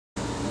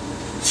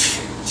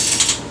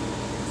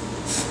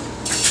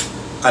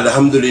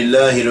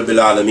Alhamdulillahi Rabbil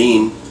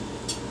Alameen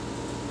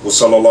wa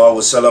sallallahu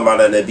wa sallam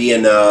ala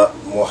nabiyyina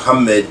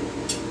Muhammad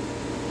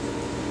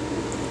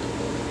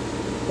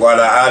wa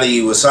ala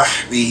alihi wa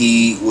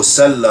sahbihi wa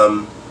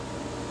sallam.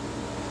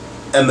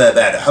 Amma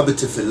ba'da.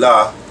 Habatu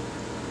fillah.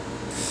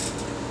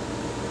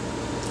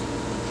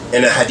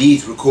 In a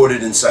hadith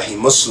recorded in Sahih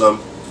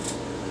Muslim,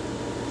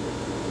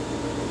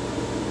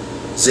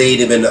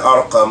 Zayd ibn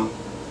Arqam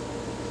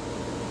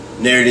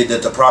narrated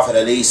that the Prophet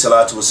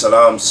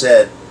ﷺ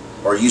said,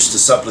 or used to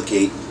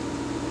supplicate,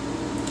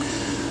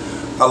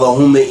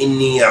 Allahumma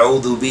inni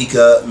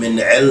bika min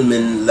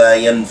ilmin la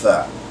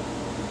yanfa'u,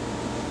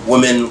 wa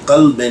min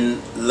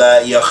qalbin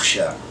la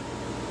yakhsha'u,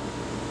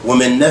 wa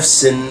min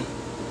nafsin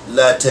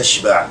la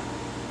tashba'u,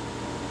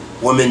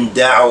 wa min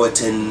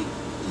da'watin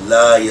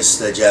la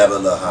yustajabu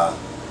laha.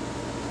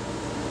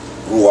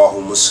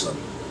 Ruwahu Muslim.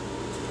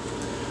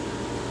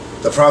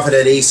 The Prophet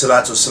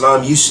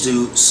ﷺ used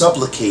to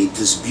supplicate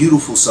this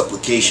beautiful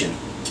supplication: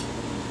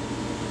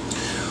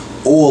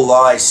 O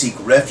Allah, I seek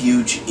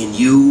refuge in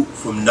you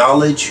from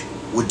knowledge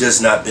which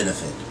does not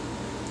benefit,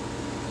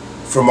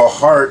 from a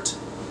heart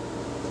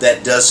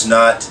that does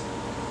not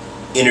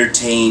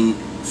entertain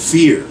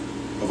fear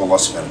of Allah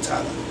subhanahu wa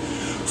ta'ala,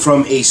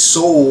 from a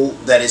soul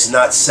that is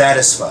not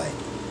satisfied,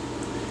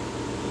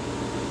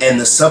 and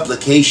the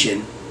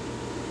supplication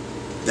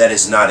that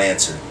is not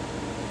answered.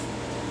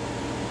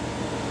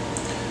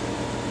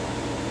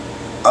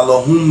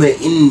 Allahumma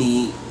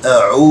inni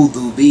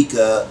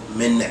bika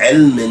min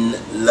ilmin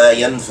la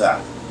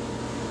yanfa'u,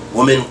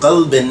 wa min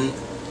qalbin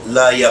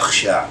la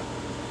yakhsha'u,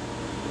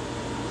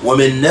 wa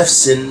min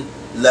nafsin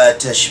la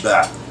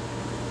tashba'u,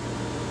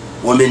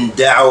 wa min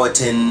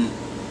da'watin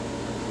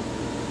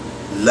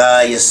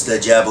la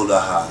yustajabu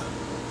laha.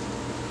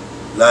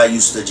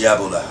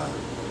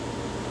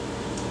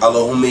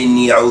 Allahumma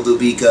inni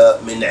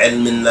bika min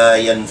ilmin la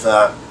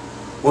yanfa'u,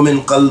 wa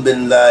min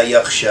qalbin la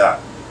yakhsha'u,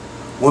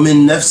 wa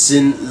min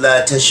nafsin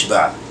la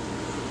tashba'u,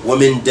 wa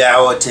min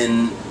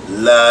da'watin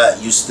la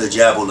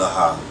yustajabu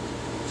laha.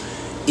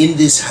 In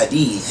this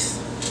hadith,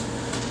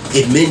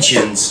 it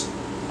mentions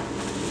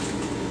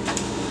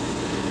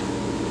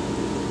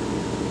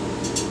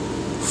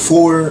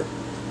 4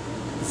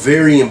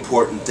 very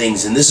important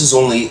things, and this is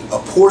only a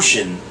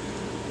portion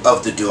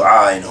of the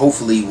dua, and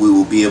hopefully we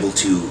will be able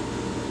to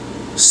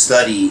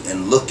study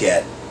and look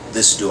at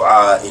this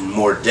dua in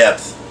more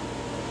depth.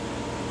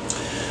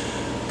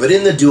 But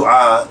in the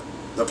dua,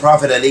 the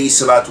Prophet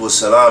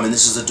ﷺ, and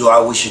this is a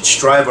dua we should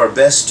strive our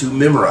best to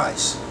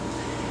memorize,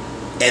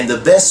 and the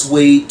best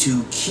way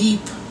to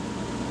keep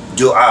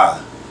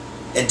dua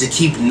and to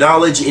keep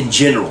knowledge in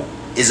general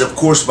is, of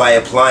course, by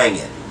applying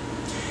it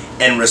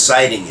and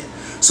reciting it.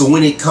 So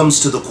when it comes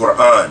to the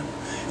Quran,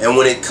 and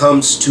when it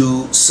comes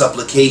to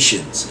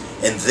supplications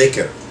and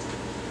dhikr,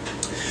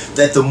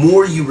 that the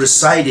more you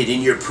recite it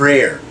in your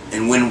prayer,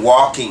 and when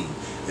walking,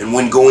 and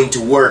when going to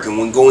work, and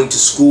when going to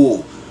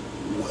school,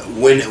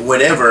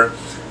 whenever,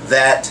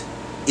 that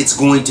it's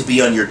going to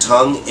be on your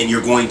tongue, and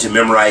you're going to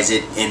memorize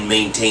it and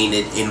maintain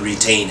it and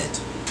retain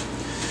it.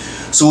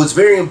 So it's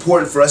very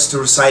important for us to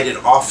recite it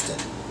often.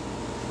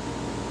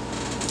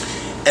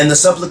 And the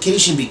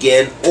supplication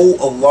began, O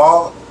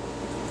Allah,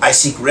 I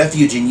seek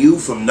refuge in you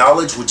from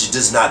knowledge which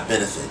does not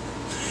benefit.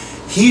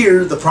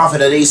 Here the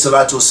Prophet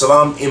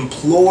ﷺ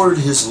implored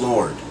his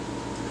Lord,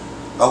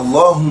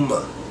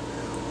 Allahumma,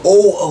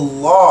 O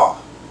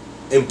Allah,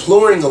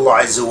 imploring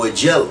Allah Azza wa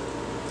Jal,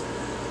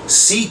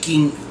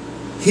 seeking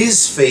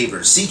His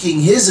favor,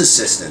 seeking His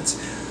assistance,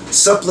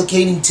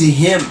 supplicating to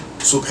Him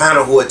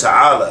subhanahu wa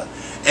ta'ala,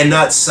 and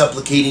not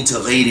supplicating to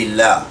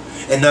ghayrillah,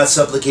 and not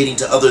supplicating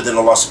to other than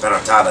Allah subhanahu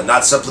wa ta'ala,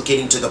 not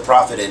supplicating to the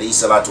Prophet alayhi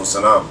salatu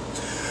wasalam,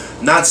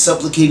 not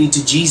supplicating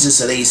to Jesus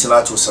alayhi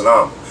salatu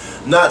wasalam,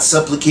 not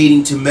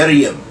supplicating to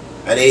Maryam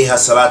alayha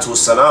salatu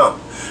wasalam,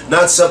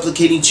 not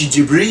supplicating to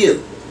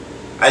Jibreel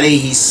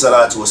alayhi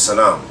salatu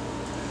wasalam,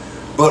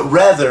 but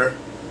rather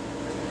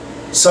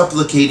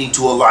supplicating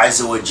to Allah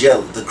Azza wa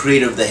Jal, the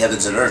creator of the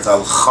heavens and earth,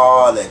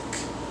 Al-Khaliq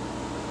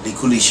li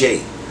kulli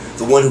shay,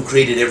 the one who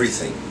created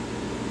everything,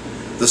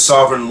 the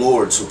sovereign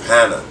Lord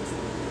subhanahu.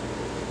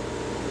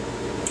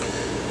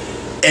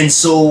 And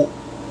so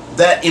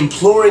that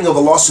imploring of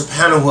Allah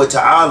subhanahu wa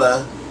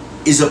ta'ala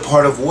is a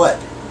part of what?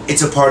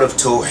 It's a part of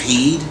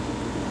Tawheed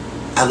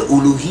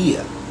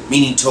al-Uluhiyya,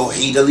 meaning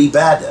Tawheed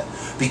al-Ibadah,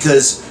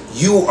 because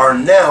you are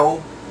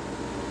now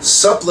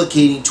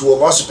supplicating to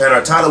Allah subhanahu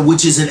wa ta'ala,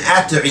 which is an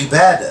act of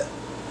ibadah.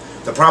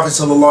 The Prophet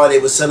sallallahu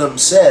alaihi wasallam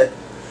said,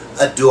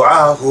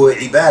 ad-du'a huwa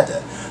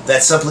ibadah,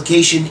 that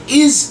supplication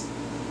is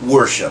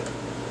worship.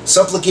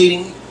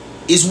 Supplicating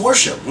is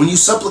worship. When you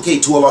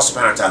supplicate to Allah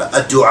subhanahu wa ta'ala,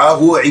 ad-du'a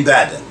huwa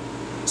ibadah.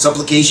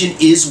 Supplication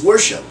is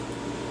worship.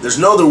 There's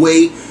no other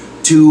way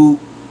to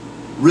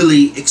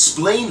really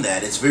explain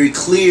that. It's very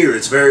clear,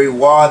 it's very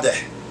wadih.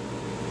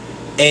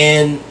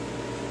 And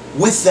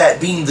with that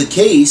being the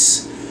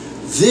case,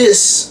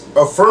 this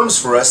affirms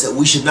for us that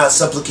we should not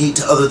supplicate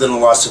to other than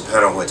Allah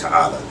subhanahu wa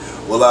ta'ala.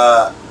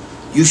 Wala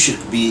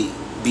yushrik bi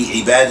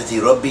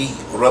ibadati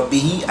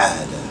rabbihi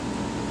ahada.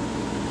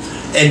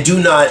 And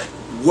do not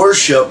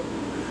worship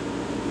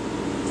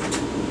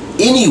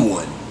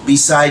anyone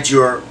besides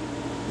your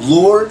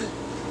Lord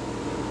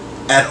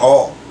at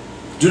all.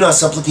 Do not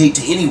supplicate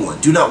to anyone.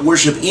 Do not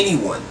worship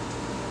anyone.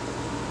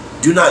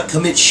 Do not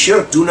commit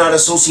shirk. Do not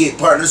associate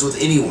partners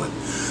with anyone.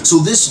 So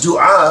this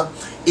dua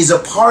is a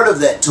part of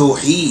that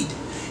tawheed.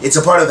 It's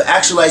a part of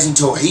actualizing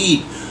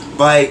tawheed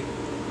by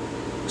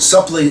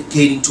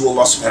supplicating to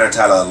Allah subhanahu wa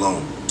ta'ala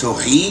alone.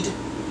 Tawheed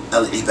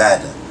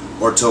al-ibadah,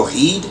 or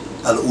tawheed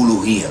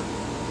al-uluhiyah.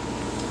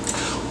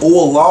 O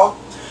Allah,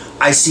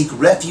 I seek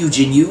refuge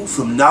in you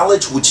from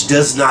knowledge which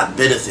does not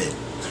benefit.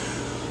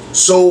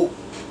 So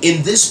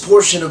in this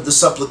portion of the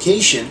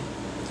supplication,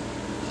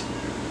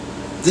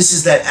 this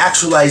is that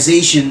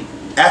actualizing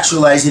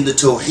the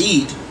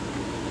tawheed,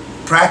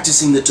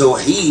 practicing the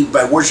tawheed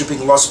by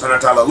worshiping Allah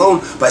subhanahu wa ta'ala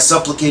alone, by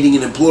supplicating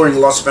and imploring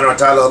Allah subhanahu wa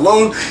ta'ala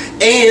alone,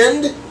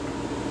 and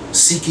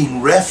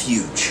seeking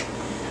refuge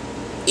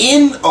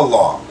in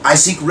Allah. I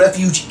seek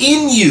refuge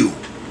in you.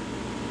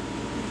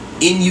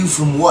 In you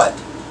from what?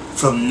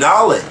 From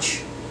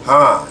knowledge.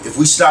 If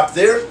we stop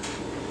there,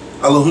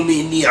 Allahumma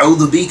inni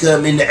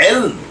bika min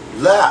ilm.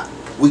 La.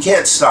 We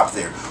can't stop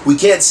there. We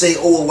can't say,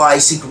 oh Allah, I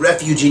seek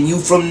refuge in you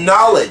from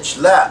knowledge.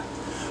 La.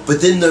 But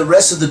then the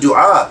rest of the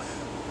dua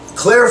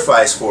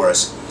clarifies for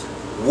us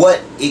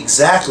what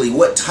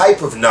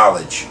type of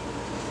knowledge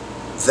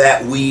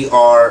that we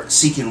are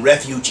seeking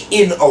refuge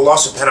in Allah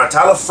subhanahu wa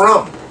ta'ala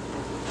from.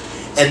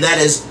 And that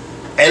is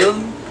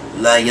ilm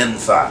la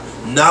yanfa',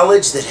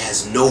 knowledge that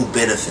has no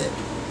benefit.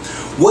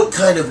 What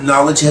kind of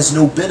knowledge has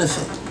no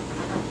benefit?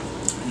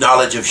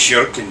 Knowledge of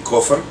shirk and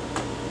kufr,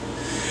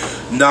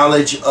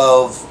 knowledge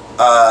of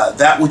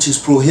that which is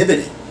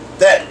prohibited,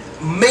 that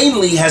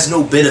mainly has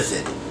no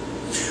benefit,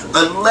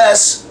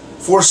 unless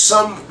for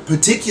some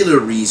particular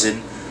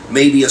reason,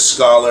 maybe a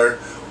scholar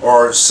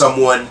or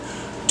someone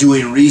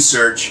doing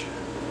research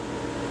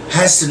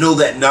has to know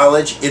that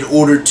knowledge in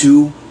order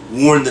to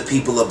warn the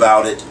people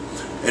about it,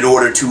 in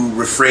order to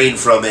refrain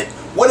from it,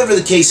 whatever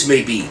the case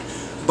may be.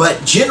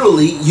 But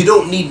generally, you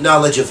don't need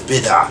knowledge of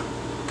bid'ah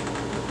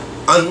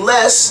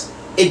unless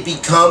it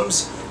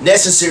becomes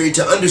necessary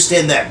to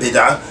understand that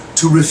bid'ah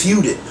to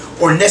refute it,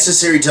 or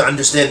necessary to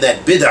understand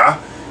that bid'ah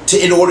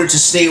in order to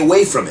stay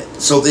away from it.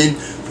 So then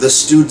the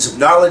students of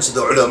knowledge,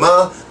 the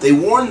ulama, they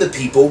warn the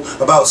people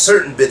about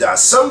certain bid'ah.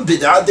 Some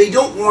bid'ah they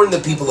don't warn the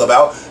people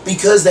about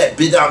because that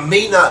bid'ah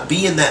may not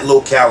be in that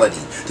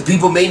locality. The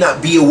people may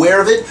not be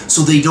aware of it,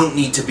 so they don't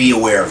need to be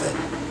aware of it.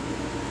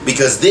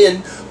 Because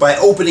then, by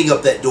opening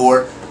up that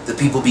door, the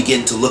people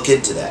begin to look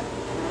into that.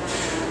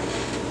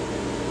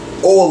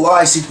 O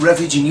Allah, I seek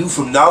refuge in you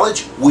from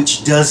knowledge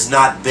which does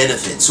not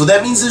benefit. So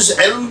that means there's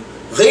ilm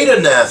ghayra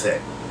nafi'.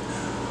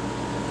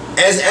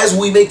 As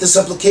we make the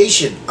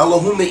supplication,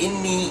 Allahumma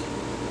inni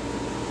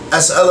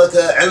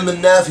as'alaka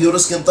ilman nafi' wa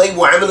rizqan tayyib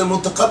wa 'amalan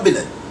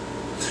mutaqabbalan.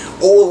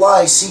 O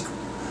Allah,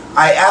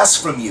 I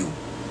ask from you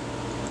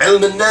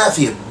ilman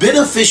nafi',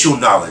 beneficial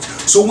knowledge.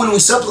 So when we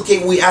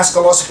supplicate, we ask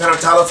Allah subhanahu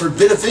wa ta'ala for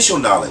beneficial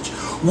knowledge.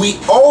 We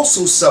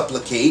also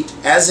supplicate,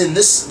 as in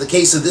the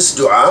case of this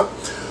dua,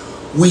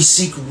 we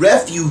seek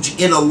refuge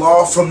in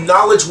Allah from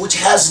knowledge which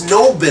has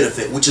no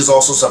benefit, which is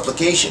also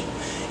supplication.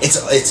 It's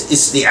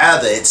the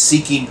adha, it's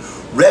seeking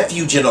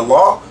refuge in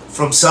Allah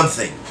from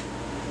something.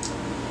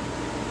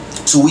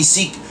 So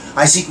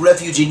I seek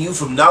refuge in you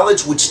from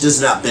knowledge which does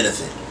not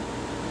benefit.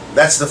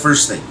 That's the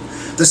first thing.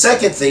 The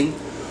second thing,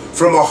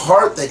 from a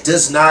heart that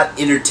does not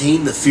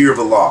entertain the fear of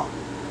Allah.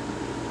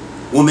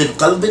 وَمِن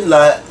qalbin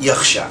la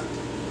yakhsha'u.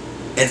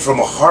 And from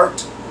a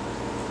heart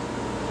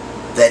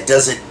that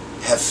doesn't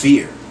have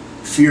fear.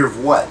 Fear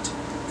of what?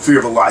 Fear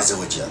of Allah Azza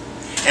wa Jal.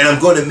 And I'm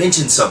going to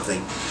mention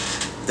something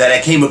that I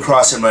came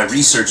across in my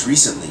research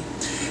recently.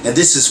 And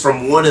this is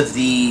from one of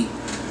the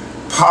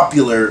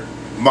popular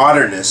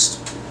modernists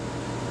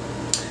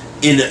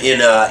in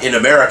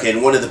America,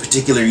 in one of the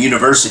particular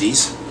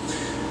universities.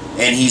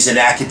 And he's an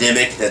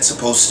academic that's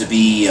supposed to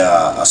be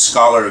a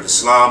scholar of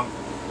Islam.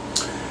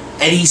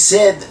 And he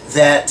said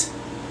that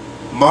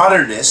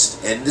modernists,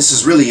 and this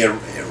is really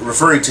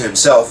referring to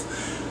himself,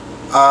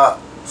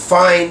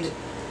 find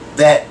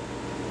that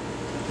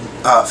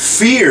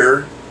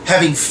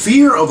having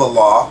fear of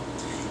Allah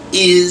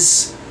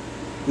is,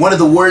 one of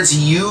the words he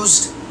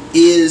used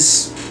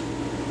is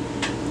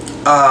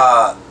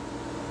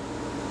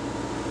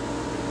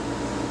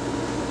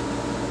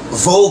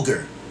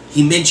vulgar.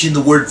 He mentioned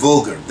the word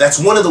vulgar. That's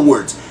one of the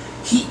words.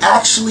 He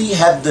actually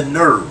had the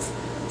nerve,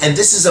 and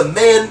this is a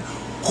man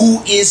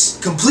who is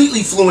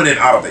completely fluent in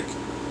Arabic,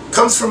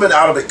 comes from an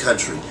Arabic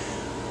country,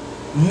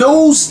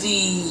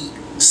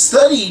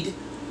 studied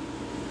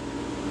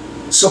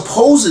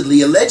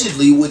supposedly,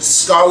 allegedly, with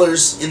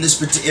scholars in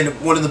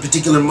one of the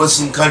particular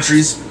Muslim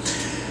countries,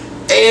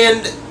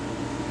 and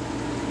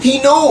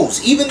he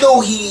knows, even though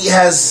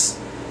he's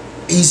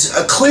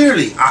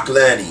clearly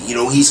aqlani,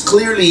 he's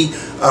clearly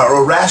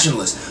a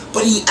rationalist,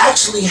 but he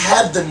actually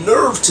had the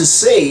nerve to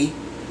say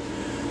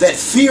that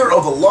fear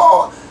of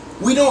Allah,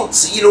 we don't,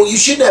 you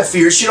shouldn't have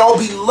fear. It should all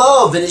be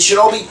love, and it should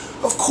all be,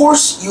 of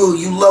course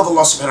you love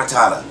Allah subhanahu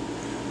wa ta'ala.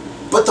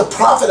 But the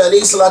Prophet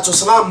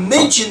ﷺ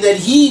mentioned that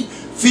he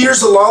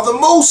fears Allah the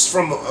most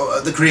from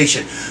the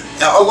creation.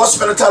 Allah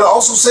subhanahu wa ta'ala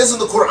also says in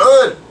the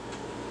Quran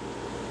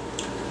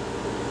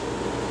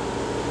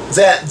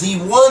that the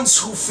ones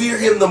who fear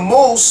him the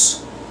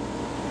most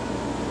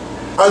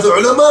are the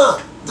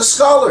ulama, the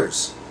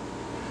scholars.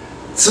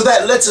 So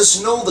that lets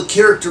us know the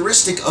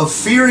characteristic of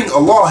fearing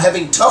Allah,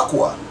 having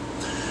taqwa,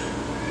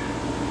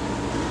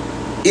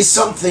 is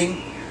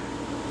something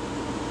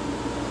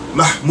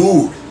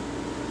mahmood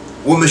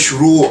wa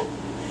mashru',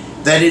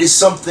 that it is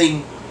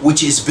something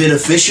which is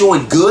beneficial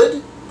and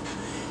good,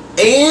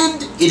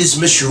 and it is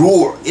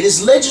mashru', it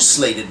is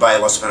legislated by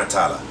Allah subhanahu wa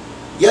ta'ala.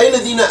 Ya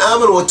ayyuhalladhina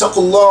amanu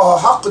wattaqullaha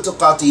haqqa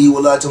tuqatihi wa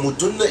la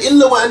tamutunna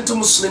illa wa antum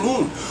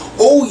muslimun.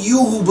 O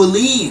you who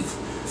believe,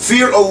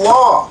 fear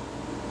Allah.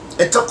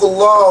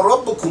 Ittaqullaha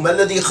rabbakum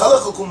alladhi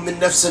khalaqakum min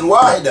nafsin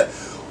wahida.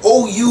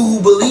 O you who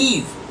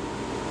believe,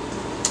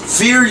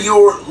 fear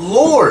your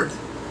Lord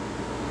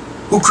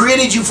who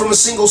created you from a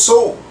single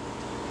soul.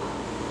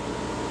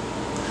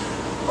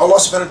 Allah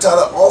subhanahu wa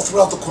ta'ala all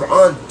throughout the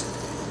Quran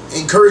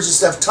encourages us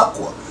to have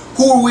taqwa.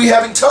 Who are we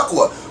having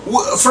taqwa?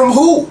 From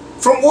who?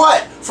 From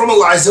what? From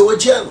Allah Azza wa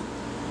Jal.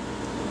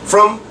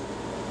 From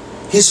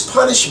His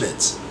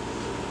punishments.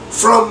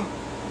 From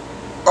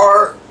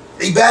our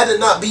ibadah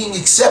not being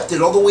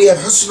accepted, although we have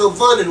husn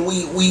al-dhan, and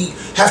we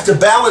have to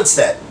balance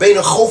that.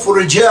 Bayna khawf wa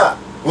raja.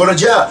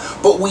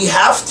 But we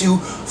have to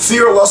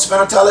fear Allah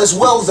subhanahu wa ta'ala as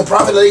well. As the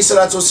Prophet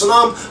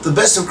ﷺ, the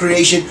best of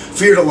creation,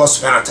 feared Allah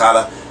subhanahu wa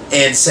ta'ala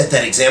and set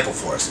that example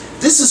for us.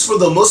 This is for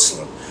the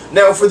Muslim.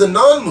 Now for the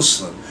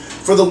non-Muslim,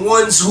 for the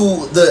ones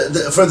who,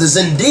 for the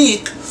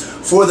zindiq,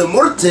 for the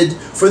murtad,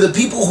 for the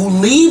people who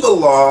leave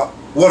Allah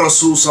wa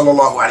Rasul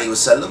sallallahu alayhi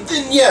wasallam,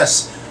 then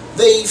yes,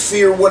 they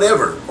fear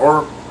whatever,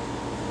 or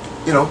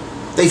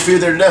they fear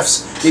their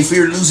nafs, they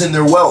fear losing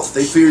their wealth,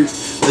 they fear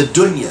the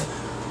dunya.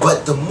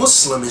 But the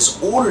Muslim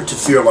is ordered to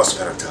fear Allah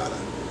subhanahu wa ta'ala.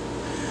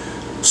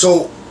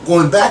 So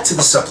going back to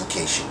the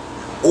supplication,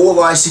 O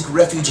Allah, I seek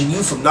refuge in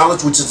you from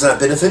knowledge which does not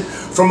benefit,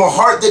 from a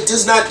heart that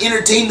does not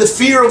entertain the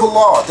fear of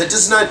Allah, that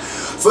does not,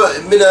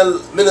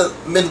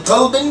 min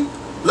qalbin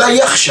la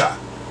yakhsha'u,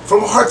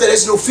 from a heart that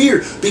has no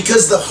fear,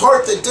 because the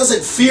heart that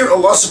doesn't fear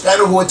Allah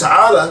subhanahu wa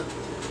ta'ala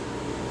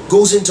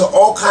goes into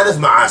all kind of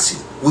ma'asi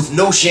with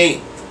no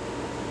shame.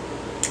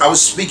 I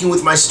was speaking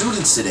with my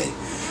students today,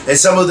 and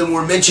some of them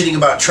were mentioning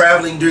about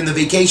traveling during the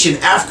vacation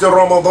after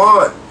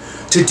Ramadan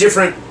to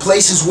different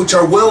places which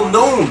are well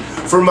known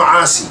for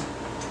ma'asi.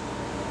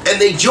 And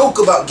they joke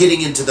about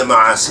getting into the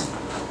ma'asi,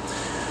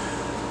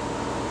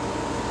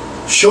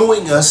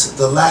 showing us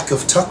the lack of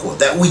taqwa,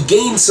 that we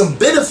gain some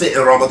benefit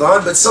in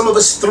Ramadan, but some of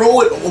us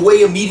throw it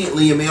away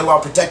immediately, and may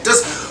Allah protect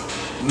us.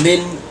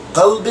 Min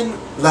qalbin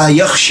la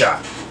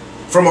yakhsha'u,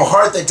 from a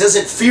heart that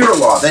doesn't fear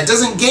Allah, that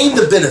doesn't gain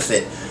the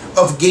benefit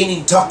of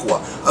gaining taqwa,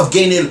 of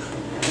gaining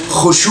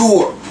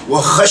khushu'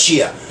 wa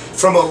khashya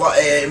from Allah,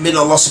 min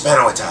Allah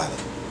subhanahu wa ta'ala.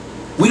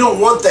 We don't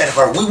want that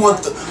heart. We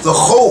want the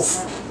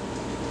khawf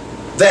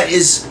that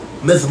is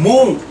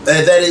madhmoom,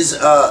 that is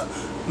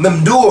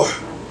mamduh,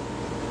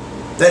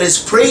 that is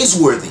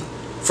praiseworthy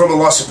from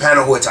Allah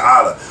subhanahu wa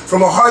ta'ala,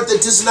 from a heart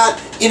that does not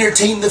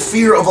entertain the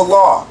fear of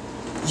Allah.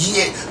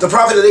 The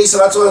Prophet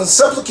ﷺ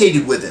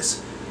supplicated with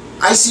this.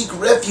 I seek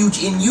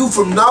refuge in you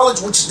from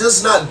knowledge which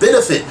does not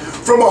benefit,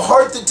 from a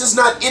heart that does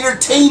not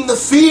entertain the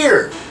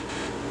fear.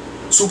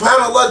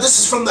 SubhanAllah, this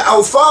is from the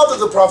Al-Fadh of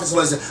the Prophet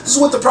ﷺ. This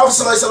is what the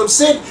Prophet ﷺ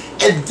said,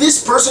 and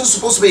this person is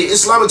supposed to be an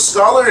Islamic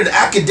scholar and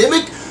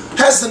academic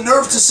has the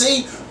nerve to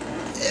say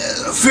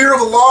fear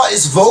of Allah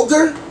is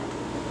vulgar,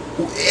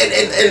 and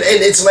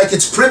it's like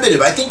it's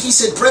primitive. I think he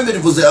said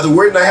primitive was the other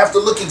word, and I have to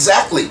look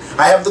exactly.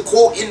 I have the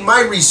quote in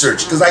my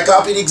research because I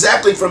copied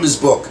exactly from his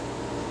book.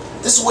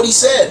 This is what he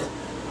said.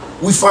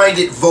 We find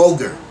it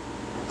vulgar.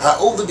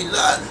 A'udhu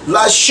billah.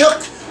 La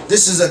shak.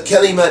 This is a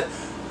kalimat,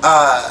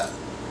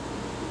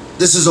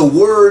 this is a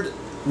word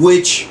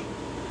which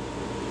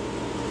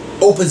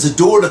opens a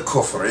door to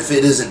kufr if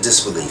it isn't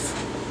disbelief.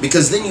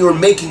 Because then you're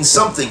making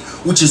something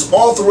which is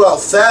all throughout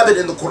thabit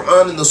in the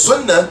Quran and the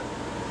Sunnah,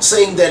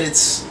 saying that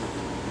it's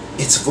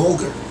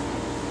vulgar.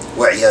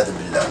 Wa'iyadu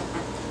billah.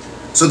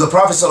 So the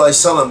Prophet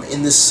ﷺ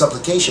in this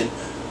supplication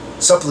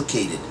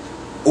supplicated,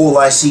 O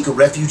Allah, I seek a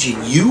refuge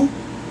in you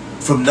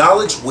from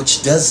knowledge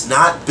which does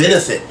not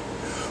benefit,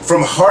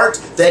 from heart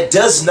that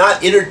does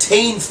not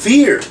entertain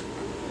fear,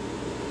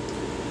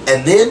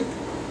 and then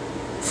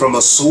from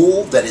a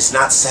soul that is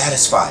not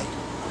satisfied.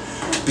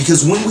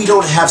 Because when we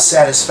don't have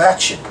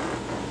satisfaction,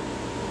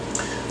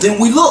 then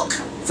we look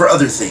for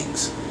other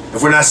things.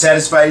 If we're not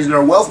satisfied in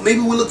our wealth, maybe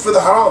we look for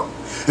the haram.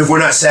 If we're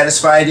not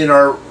satisfied in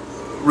our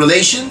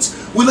relations,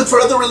 we look for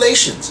other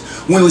relations.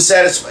 When we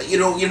satisfy,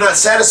 you're not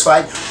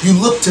satisfied, you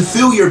look to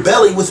fill your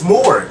belly with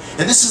more.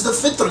 And this is the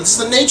fitrah, this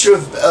is the nature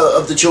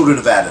of the children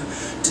of Adam.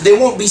 They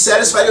won't be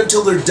satisfied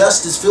until their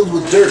dust is filled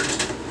with dirt.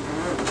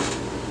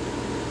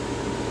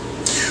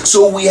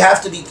 So we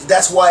have to be,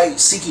 that's why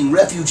seeking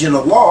refuge in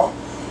Allah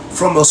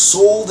from a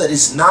soul that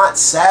is not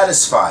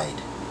satisfied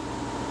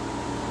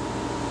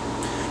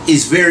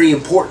is very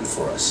important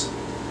for us.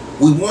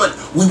 We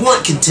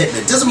want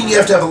contentment. Doesn't mean you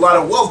have to have a lot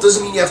of wealth.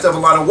 Doesn't mean you have to have a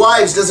lot of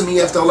wives. Doesn't mean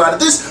you have to have a lot of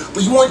this.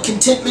 But you want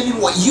contentment in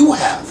what you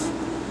have.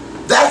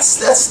 That's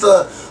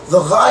the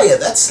ghaya.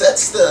 That's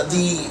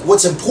the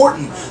what's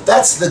important.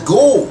 That's the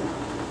goal.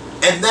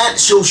 And that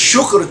shows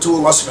shukr to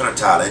Allah subhanahu wa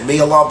ta'ala. And may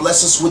Allah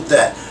bless us with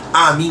that.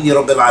 Ameen ya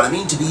Rabbil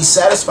Alameen. To be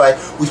satisfied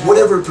with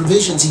whatever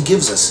provisions He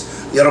gives us.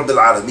 Ya Rabbil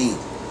Alameen.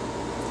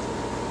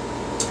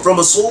 From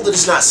a soul that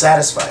is not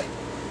satisfied.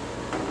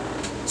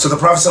 So the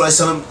Prophet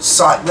ﷺ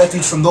sought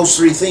refuge from those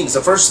three things.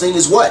 The first thing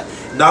is what?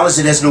 Knowledge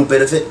that has no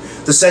benefit.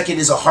 The second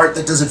is a heart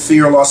that doesn't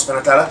fear Allah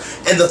subhanahu wa ta'ala.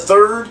 And the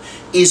third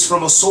is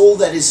from a soul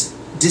that is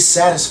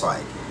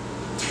dissatisfied.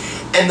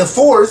 And the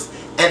fourth,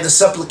 and the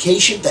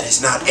supplication that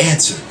is not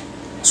answered.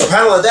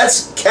 SubhanAllah,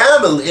 that's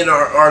camel in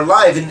our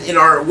life, in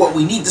our what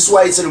we need. This is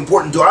why it's an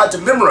important dua to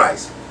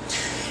memorize.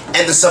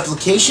 And the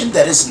supplication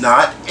that is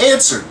not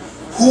answered.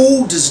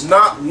 Who does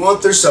not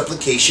want their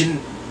supplication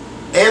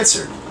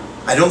answered?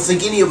 I don't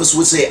think any of us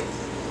would say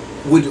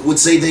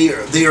they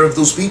are of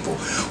those people.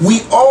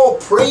 We all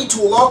pray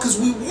to Allah because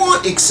we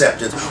want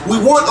acceptance. We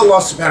want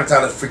Allah subhanahu wa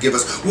ta'ala to forgive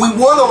us. We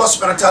want Allah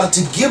subhanahu wa ta'ala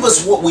to give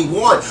us what we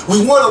want.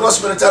 We want Allah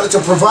subhanahu wa ta'ala to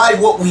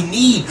provide what we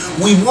need.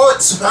 We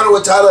want subhanahu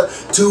wa ta'ala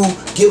to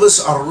give us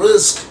our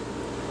rizq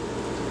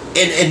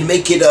and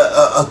make it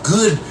a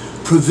good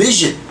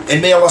provision.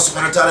 And may Allah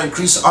subhanahu wa ta'ala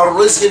increase our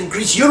rizq and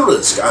increase your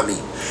rizq. Ameen.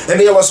 And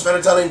may Allah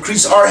subhanahu wa ta'ala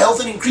increase our health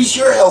and increase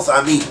your health.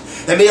 Ameen.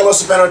 And may Allah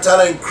subhanahu wa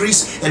ta'ala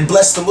increase and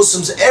bless the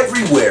Muslims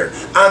everywhere.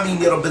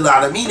 Ameen ya Rabbil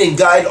Alameen. And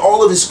guide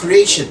all of His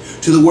creation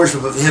to the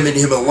worship of Him and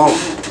Him alone.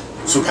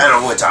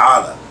 Subhanahu wa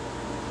ta'ala.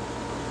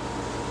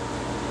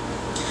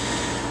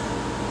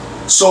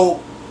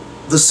 So,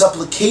 the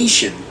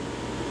supplication,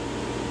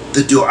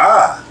 the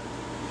dua,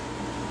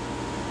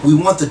 we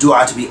want the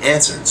dua to be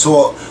answered.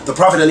 So, the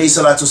Prophet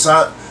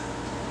ﷺ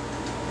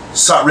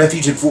sought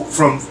refuge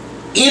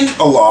in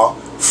Allah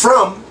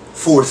from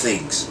four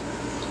things.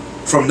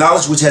 From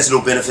knowledge which has no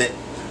benefit,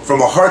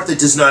 from a heart that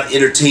does not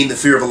entertain the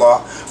fear of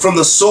Allah, from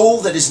the soul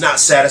that is not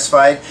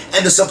satisfied,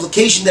 and the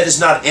supplication that is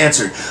not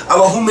answered.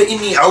 Allahumma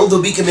inni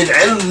bika min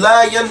ilmin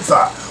la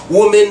yanfa'u,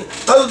 wa min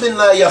qalbin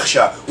la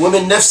yakhsha'u, wa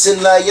min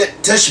nafsin la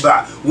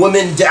tashba'u, wa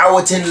min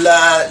da'watin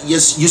la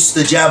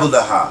yustajabu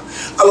laha.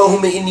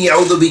 Allahumma inni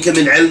bika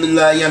min ilmin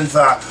la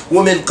yanfa'u,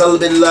 wa min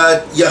qalbin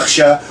la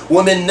yakhsha'u,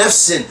 wa min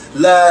nafsin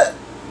la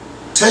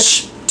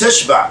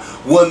tashba'u,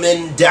 wa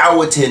min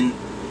da'watin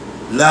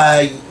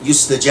la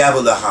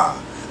yustajabu laha.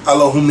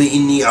 Allahumma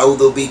inni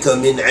bika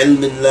min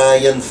ilmin la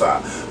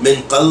yanfa,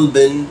 min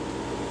qalbin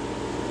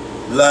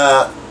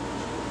la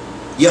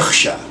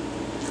yakhsha'u,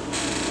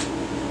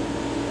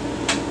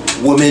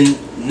 wa min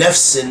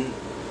nafsin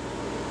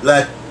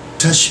la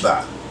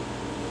tashba'u,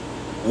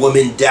 wa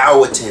min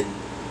da'watin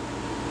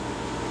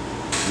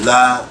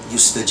la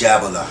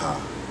yustajabu laha.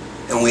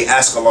 And we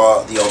ask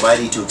Allah the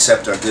Almighty to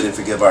accept our good and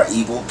forgive our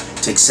evil,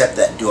 to accept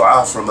that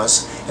dua from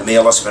us. And may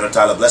Allah subhanahu wa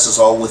ta'ala bless us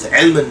all with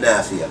ilmin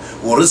nafiya,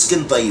 wa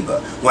rizqin tayyiba,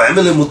 wa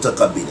amalan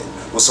mutaqabbila.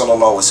 Wa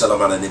sallallahu wa sallam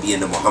ala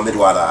nabiyyina Muhammad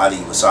wa ala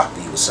alihi wa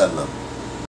sahbihi wa sallam.